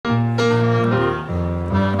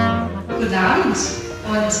Guten Abend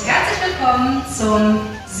und herzlich willkommen zum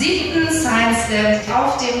 7. Science Slam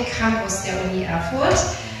auf dem Campus der Uni Erfurt.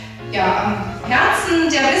 Ja, am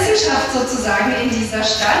Herzen der Wissenschaft sozusagen in dieser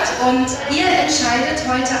Stadt. Und ihr entscheidet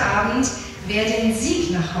heute Abend, wer den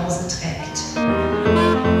Sieg nach Hause trägt.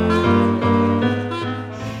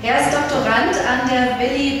 Er ist Doktorand an der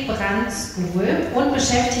Willy Brandt School und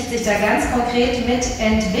beschäftigt sich da ganz konkret mit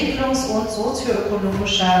entwicklungs- und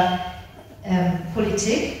sozioökonomischer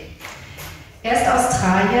Politik. Er ist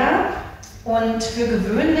Australier und für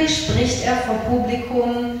gewöhnlich spricht er vor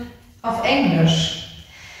Publikum auf Englisch.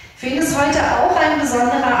 Für ihn ist heute auch ein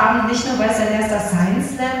besonderer Abend, nicht nur weil es sein erster Science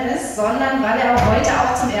Slam ist, sondern weil er heute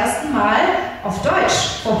auch zum ersten Mal auf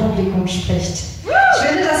Deutsch vor Publikum spricht. Ich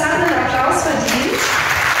finde, das hat einen Applaus verdient.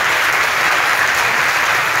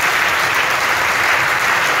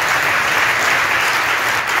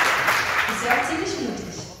 Ist ja auch ziemlich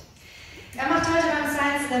mutig. Er macht heute beim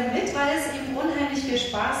Science Slam mit, weil es ihm unheimlich viel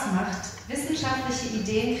Spaß macht, wissenschaftliche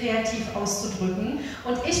Ideen kreativ auszudrücken.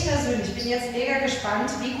 Und ich persönlich bin jetzt mega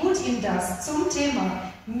gespannt, wie gut ihm das zum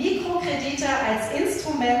Thema Mikrokredite als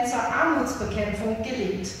Instrument zur Armutsbekämpfung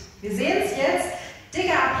gelingt. Wir sehen es jetzt.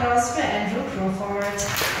 Dicker Applaus für Andrew Crawford.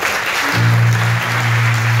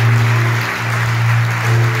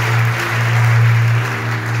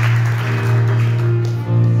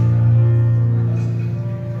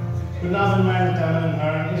 Guten Abend, meine Damen und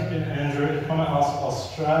Herren, ich bin Andrew, ich komme aus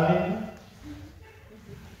Australien.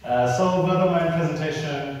 So würde meine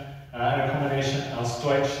Präsentation eine Kombination aus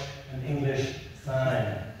Deutsch und Englisch sein.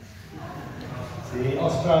 Sie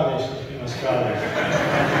Australisch, ich bin Australisch.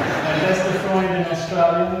 Mein bester Freund in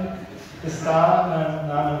Australien ist da,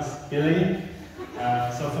 namens Billy.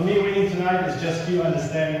 So for me, reading tonight is just you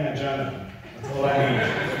understanding my German. That's all I need.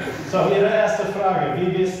 So, Ihre erste Frage,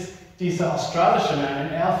 wie ist dieser australische Mann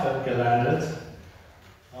in Erfurt gelandet?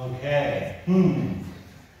 Okay.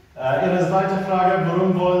 Ihre zweite Frage,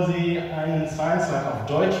 warum wollen Sie einen Science Slam auf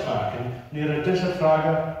Deutsch machen? Und Ihre dritte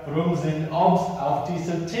Frage, warum sind Obst auf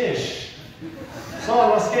diesem Tisch? So,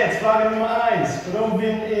 los geht's. Frage Nummer 1. Warum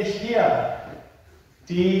bin ich hier?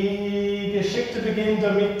 Die Geschichte beginnt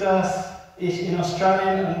damit, dass ich in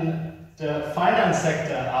Australien an der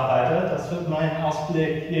Finanzsektor arbeite. Das wird mein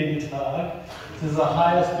Ausblick jeden Tag. This is the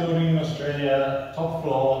highest building in Australia, top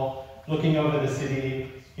floor, looking over the city.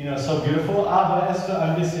 You know, so beautiful, aber es wird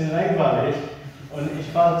ein bisschen langweilig und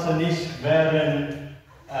ich wollte nicht werden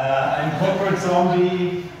ein Corporate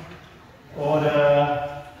Zombie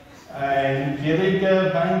oder ein gieriger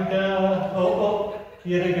Banker,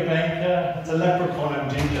 gieriger Banker, it's a leprechaun and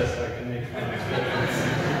ginger, so I can make fun of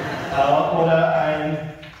it. Oder ein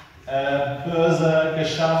böser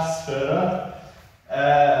Geschäftsführer.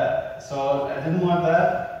 So I didn't want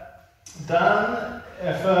that. Dann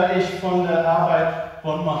erfahre ich von der Arbeit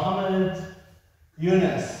von Mohammed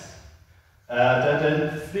Yunus, der den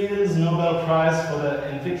Friedensnobelpreis für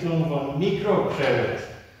die Entwicklung von Mikrokredite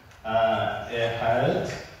erhält.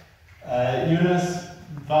 Yunus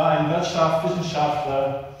war ein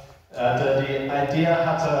Wirtschaftswissenschaftler, der die Idee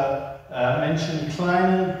hatte, Menschen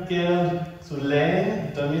kleines Geld zu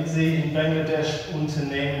leihen, damit sie in Bangladesch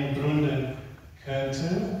Unternehmen gründen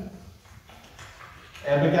könnten.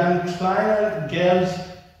 Er begann kleine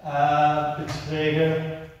Geldbeträge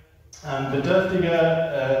an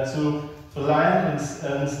Bedürftige zu verleihen und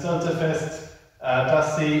stellte fest,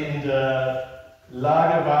 dass sie in der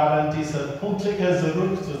Lage waren, diese pünktliche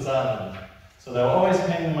zurückzuzahlen. So they were always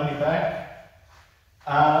paying the money back.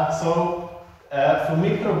 Für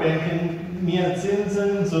Mikrobanken mehr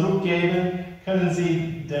Zinsen zurückgeben, können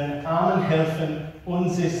sie den Armen helfen und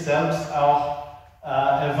sich selbst auch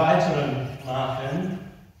erweitern machen.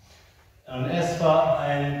 Und es war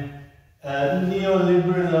ein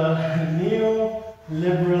neoliberaler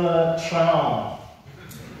Traum.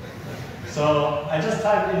 So I just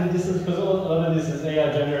typed in, this is because a lot of this is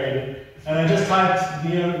AI generated, and I just typed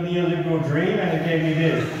neoliberal dream and it gave me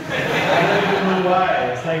this. I don't even know why.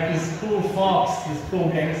 It's like this cool fox, this cool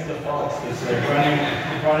gangster fox that's like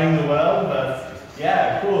running the world, but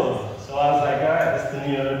yeah, cool. So I was like, alright, that's the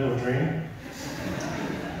neoliberal dream.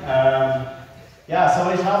 So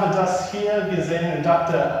ich habe das hier gesehen und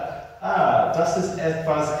dachte, das ist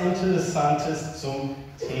etwas Interessantes zum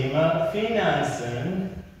Thema Finanzen.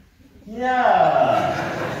 Ja,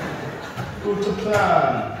 guter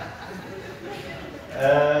Plan.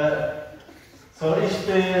 Ich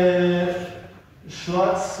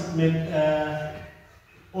beschloss mit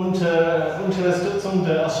Unterstützung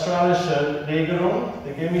der australischen Regierung,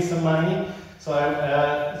 they gave me some money,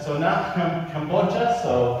 so nach Kambodscha,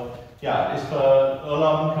 so ja, ich war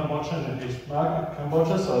Urlaub in Kambodscha und ich mag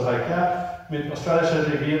Kambodscha, so sage ich ja, mit australischer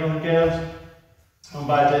Regierung Geld, um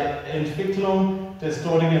bei der Entwicklung des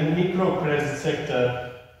dortigen Mikrokreditsektors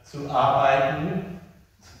zu arbeiten.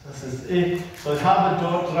 Das ist ich. So, ich habe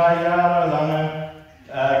dort 3 Jahre lang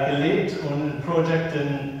gelebt und in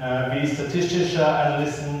Projekten wie statistische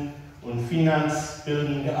Analysten und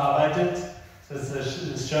Finanzbildung gearbeitet. Das ist ein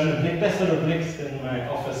schöner Blick, besserer Blick in mein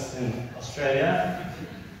Office in Australia.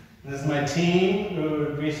 This is my team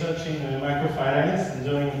researching in microfinance and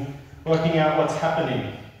working out what's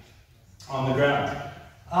happening on the ground.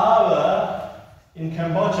 Aber in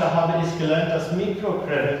Kambodscha habe ich gelernt, dass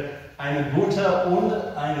Mikrokredit eine gute und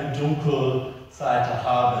eine dunkle Seite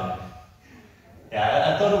haben.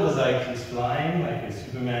 Yeah, I thought it was like he's flying, like a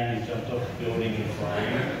Superman, he jumped off the building and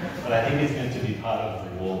flying, but I think it's meant to be part of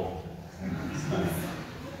the wall.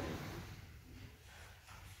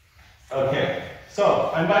 Okay,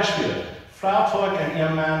 so ein Beispiel. Frau Turk und ihr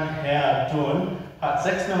Mann Herr Thun hat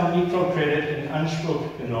 6-mal Mikrokredit in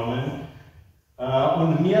Anspruch genommen,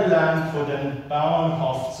 um mir Land für den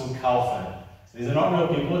Bauernhof zu kaufen. So these are not real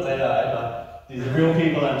people, they died, but these are real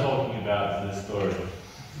people I'm talking about in this story.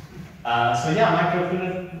 So ja,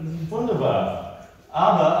 Mikrokredit ist wunderbar.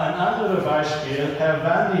 Aber ein anderes Beispiel, Herr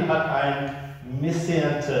Wandi hat ein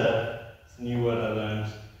Missernte, that's a new word I learned,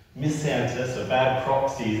 Missernte, so bad crop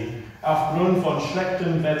season, aufgrund von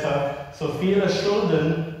schlechtem Wetter so viele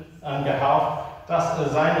Schulden angehaucht, dass er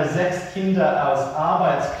seine 6 Kinder als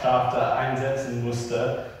Arbeitskraft einsetzen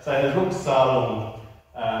musste, seine Rückzahlung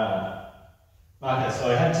machen. So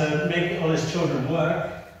he had to make all his children work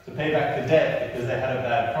to pay back the debt because they had a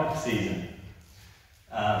bad crop season.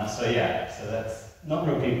 So yeah, so that's not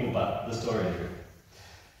real people, but the story is real.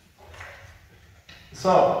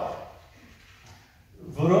 So,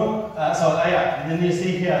 and then you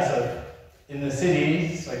see here, so in the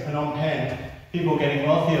cities, like Phnom Penh, people getting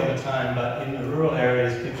wealthy over time, but in the rural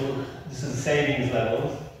areas, this is savings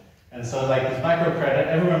levels. And so like this microcredit,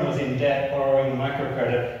 everyone was in debt borrowing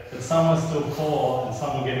microcredit, but some were still poor and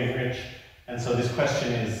some were getting rich. And so this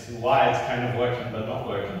question is why it's kind of working but not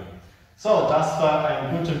working. So, das war ein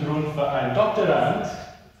guter Grund für ein Doktorand,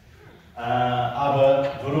 aber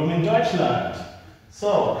warum in Deutschland?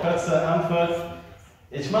 So, kurze Antwort,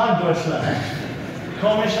 ich mag Deutschland.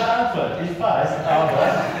 Komische Antwort, ich weiß,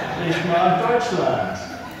 aber ich mag Deutschland.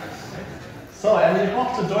 So, und ich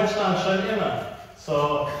mochte Deutschland schon immer.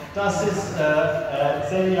 So, das ist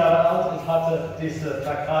 10 Jahre alt, ich hatte diese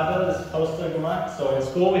Plakate, das Poster gemacht. So in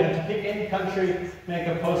school we had to pick any country, make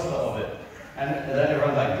a poster of it. And then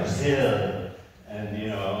everyone like Brazil, and you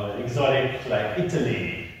know, exotic like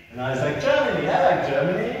Italy. And I was like, Germany, I like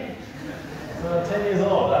Germany. So 10 years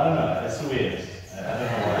old, I don't know, it's weird. I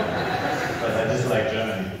don't know why, but I just like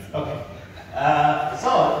Germany. Okay.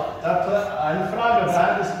 So, eine Frage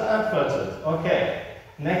ist beantwortet. Okay,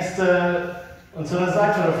 nächste. Unsere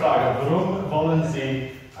weitere Frage, warum wollen Sie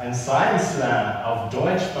ein Science Slam auf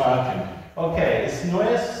Deutsch machen? Okay, ist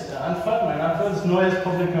neues meine Antwort ist neues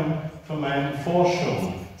Publikum für meine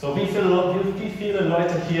Forschung. So, wie viele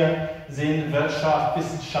Leute hier sind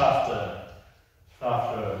Wissenschaftler?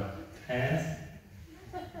 Hands?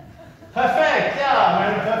 Perfekt, ja,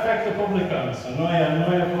 mein perfektes Publikum, so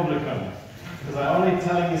neue Publikum. Because I'm only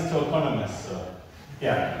telling this to economists, so.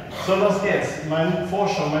 Yeah, so los geht's. Meine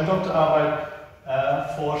Doktorarbeit,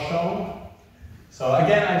 Forschung. So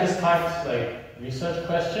again, I just typed like research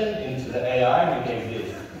question into the AI and it gave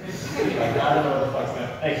this. Like, I don't know what the fuck's going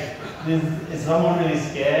on. Like, is someone really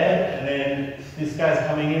scared? And then this guy's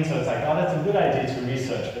coming in, so it's like, oh, that's a good idea to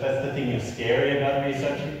research, but that's the thing you're scary about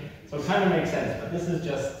researching. So it kind of makes sense, but this is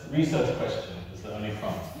just research question, is the only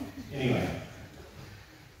prompt. Anyway,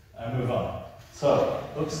 I move on. So,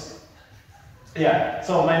 oops. Ja,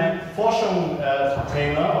 so mein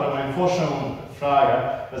Forschungsthema oder meine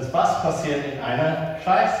Forschungsfrage ist, was passiert in einer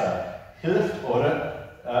Krise? Hilft oder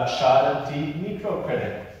schadet die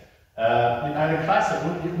Mikrokredit? In einer Krise,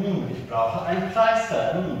 ich brauche eine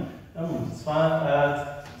Krise.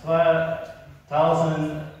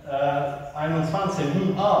 2021,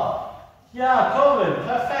 ja, Covid,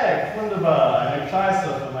 perfekt, wunderbar, eine Krise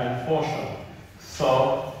für meine Forschung.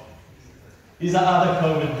 So, these are other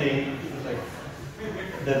COVID things.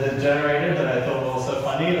 The generator that I thought was so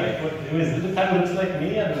funny, like, who is it? It kind of looks like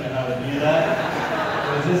me, I don't know how to do that.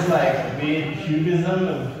 Was this like weird cubism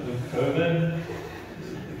of COVID?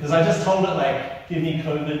 Because I just told it, like, give me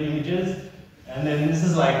COVID images, and then this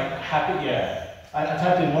is like happy, yeah. I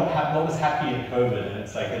typed in what was happy in COVID, and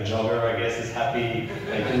it's like a jogger, I guess, is happy,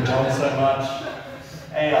 they can jog so much.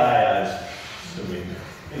 AI is so weird.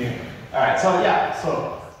 Anyway, alright, so yeah,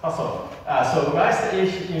 so, also. So reiste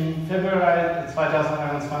ich im Februar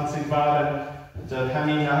 2021 war der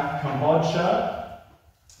Termin nach Kambodscha.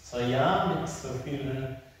 So ja, mit so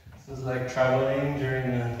vielen, it was like traveling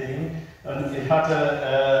during the thing. Und ich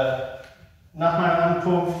hatte nach meiner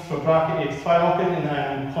Ankunft verbrachte ich 2 Wochen in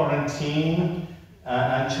einem Quarantin,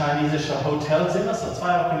 ein chinesisches Hotelzimmer, so 2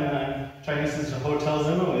 Wochen in einem chinesisches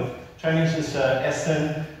Hotelzimmer mit chinesisches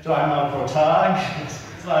Essen 3-mal pro Tag,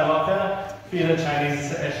 2 Wochen, viele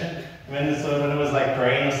chinesisches Essen. When it was like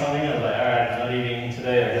grain or something, I was like, alright, I'm not eating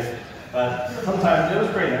today, I guess. But sometimes it was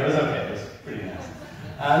great, it was okay, it was pretty nice.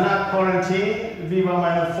 Nach Quarantin, wie war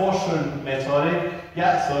meine Forschungsmethodik?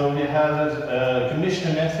 Ja, so wir hatten gemischte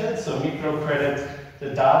Methoden, so Mikrokredite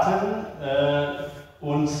Daten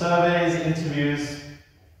und Surveys, Interviews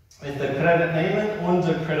mit der Kreditnehmer und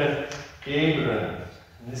der Kreditgeberin.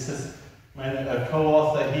 This is my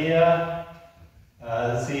co-author here.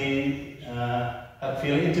 Sie hat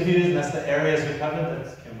viele Interviews, and that's the areas we covered.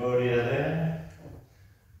 That's Cambodia there.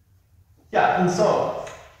 Ja, und so,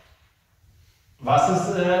 was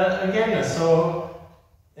ist Ergebnis? So,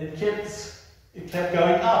 it kept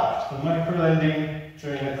going up. The microlending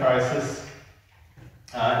during the crisis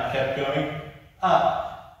kept going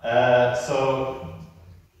up. So,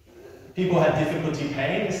 people had difficulty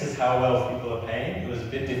paying. This is how well people are paying. It was a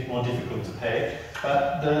bit more difficult to pay,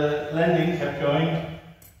 but the lending kept going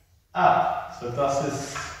up. So das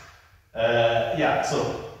ist,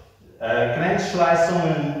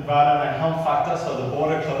 Grenzschleisungen waren ein Hauptfaktor, so the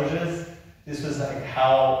border closures. This was like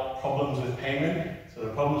how problems with payment. So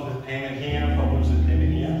the problems with payment here, problems with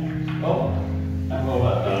payment here. Oh, I'm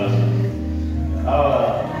over. That's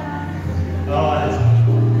alright.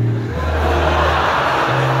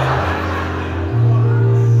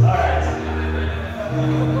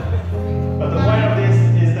 But the point of this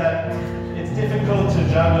is that it's difficult to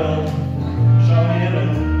juggle showing it and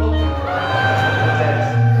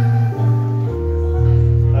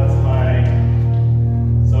that's my.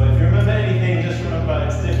 So if you remember anything, just remember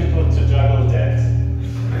it's difficult to juggle debt.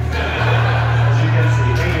 As you can see,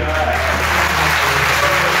 here you are.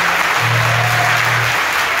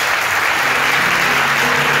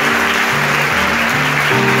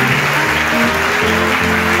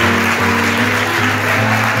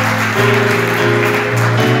 Thank you.